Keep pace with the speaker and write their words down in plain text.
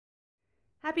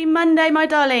Happy Monday, my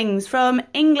darlings, from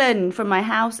England, from my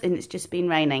house, and it's just been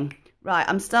raining. Right,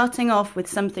 I'm starting off with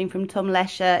something from Tom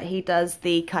Lesher. He does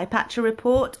the Kaipacha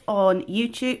report on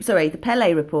YouTube, the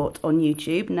Pele report on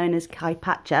YouTube, known as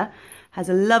Kaipacha. Has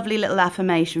a lovely little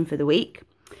affirmation for the week.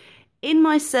 In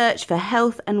my search for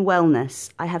health and wellness,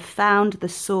 I have found the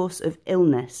source of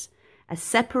illness, a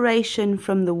separation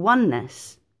from the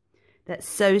oneness that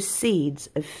sows seeds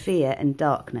of fear and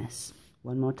darkness.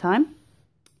 One more time.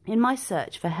 In my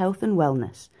search for health and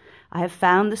wellness, I have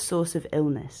found the source of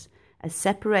illness, a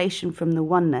separation from the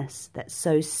oneness that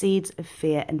sows seeds of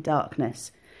fear and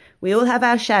darkness. We all have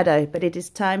our shadow, but it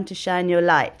is time to shine your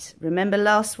light. Remember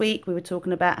last week we were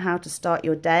talking about how to start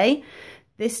your day?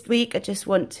 This week I just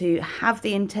want to have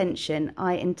the intention.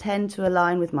 I intend to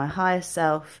align with my higher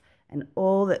self and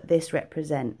all that this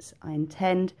represents. I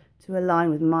intend to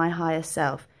align with my higher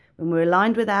self. When we're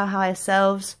aligned with our higher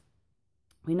selves,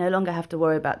 we no longer have to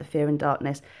worry about the fear and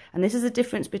darkness. And this is the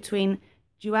difference between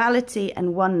duality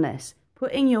and oneness.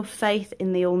 Putting your faith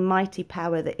in the almighty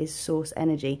power that is source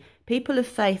energy. People of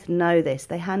faith know this.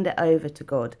 They hand it over to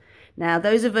God. Now,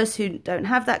 those of us who don't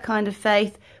have that kind of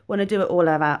faith want to do it all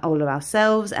of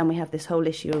ourselves. And we have this whole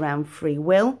issue around free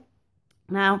will.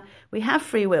 Now, we have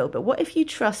free will. But what if you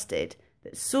trusted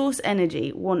that source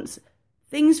energy wants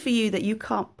things for you that you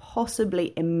can't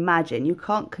possibly imagine, you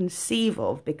can't conceive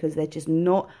of because they're just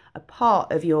not a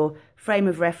part of your frame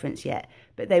of reference yet,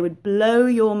 but they would blow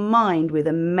your mind with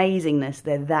amazingness.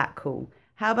 They're that cool.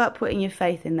 How about putting your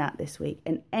faith in that this week?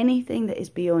 And anything that is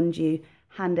beyond you,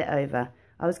 hand it over.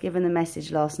 I was given the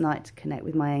message last night to connect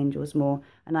with my angels more,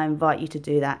 and I invite you to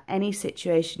do that. Any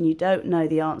situation you don't know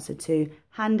the answer to,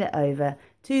 hand it over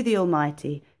to the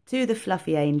Almighty, to the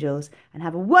fluffy angels, and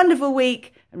have a wonderful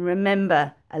week. And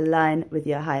remember, align with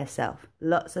your higher self.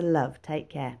 Lots of love. Take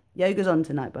care. Yoga's on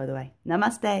tonight, by the way.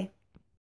 Namaste.